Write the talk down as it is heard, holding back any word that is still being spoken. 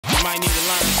You might need to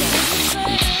learn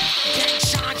something. Can't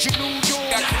charge you New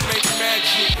York. Got to make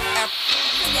magic.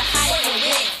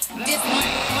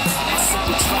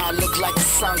 Super try look like a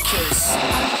sun kiss.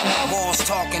 Walls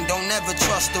talking, don't ever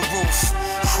trust the roof.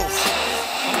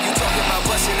 You talking about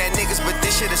busting at niggas, but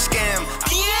this shit a scam.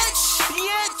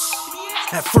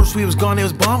 At first we was gone, it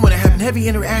was bomb when it happened. Heavy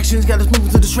interactions, got us moving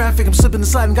through the traffic. I'm slipping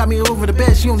aside and got me over the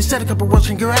bed. She only said a couple words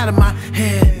and girl out of my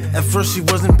head. At first she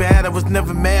wasn't bad, I was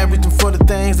never mad. Reaching for the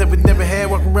things that we never had.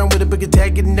 Walking around with a bigger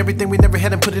tag, getting everything we never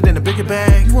had and put it in a bigger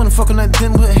bag. You wanna fuck on that,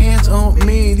 then put hands on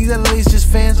me. These other ladies just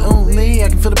fans only. I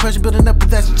can feel the pressure building up, but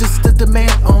that's just the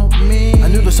demand on me. I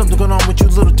knew there's something going on with you, a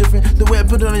little different. The way I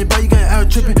put it on your body, you got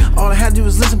out tripping. All I had to do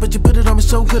was listen, but you put it on me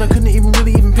so good I couldn't even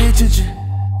pay attention.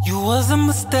 You was a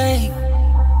mistake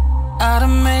I'd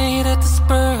have made at the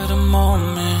spur of the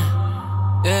moment,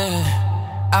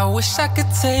 yeah. I wish I could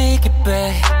take it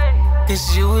back,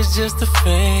 cause you was just a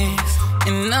phase.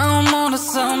 And now I'm on to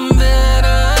something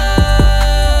better.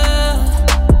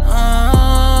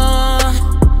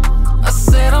 I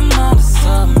said I'm on to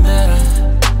something better.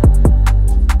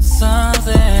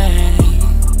 Something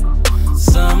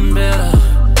better.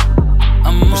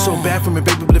 It's so bad for me,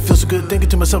 baby, but it feels so good. Thinking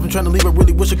to myself and trying to leave, I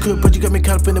really wish I could. But you got me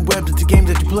caught up in the web, that's the game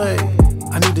that you play.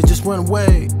 I need to just run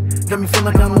away. Got me feel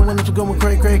like I'm the one that's going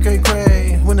cray.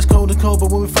 When it's cold,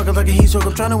 but when we fuck it like a heat stroke.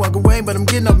 I'm trying to walk away, but I'm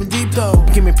getting up in deep though.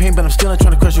 You give me pain, but I'm still not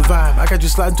trying to crush your vibe. I got you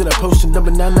sliding through that potion,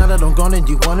 number 9, now that I'm gone and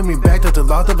you wanted me back. That's the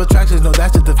law of attraction, no,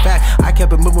 that's just a fact. I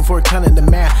kept it moving for a ton in the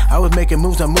math. I was making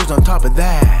moves on top of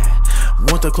that.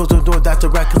 Once I close the door, that's a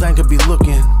wrap, cause I ain't gonna be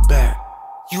looking back.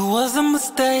 You was a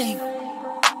mistake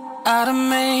I'd have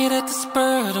made at the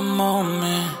spur of the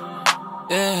moment,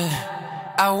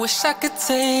 yeah. I wish I could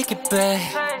take it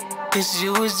back, cause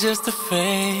you was just a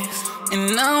phase.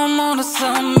 And now I'm on to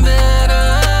something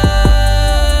better.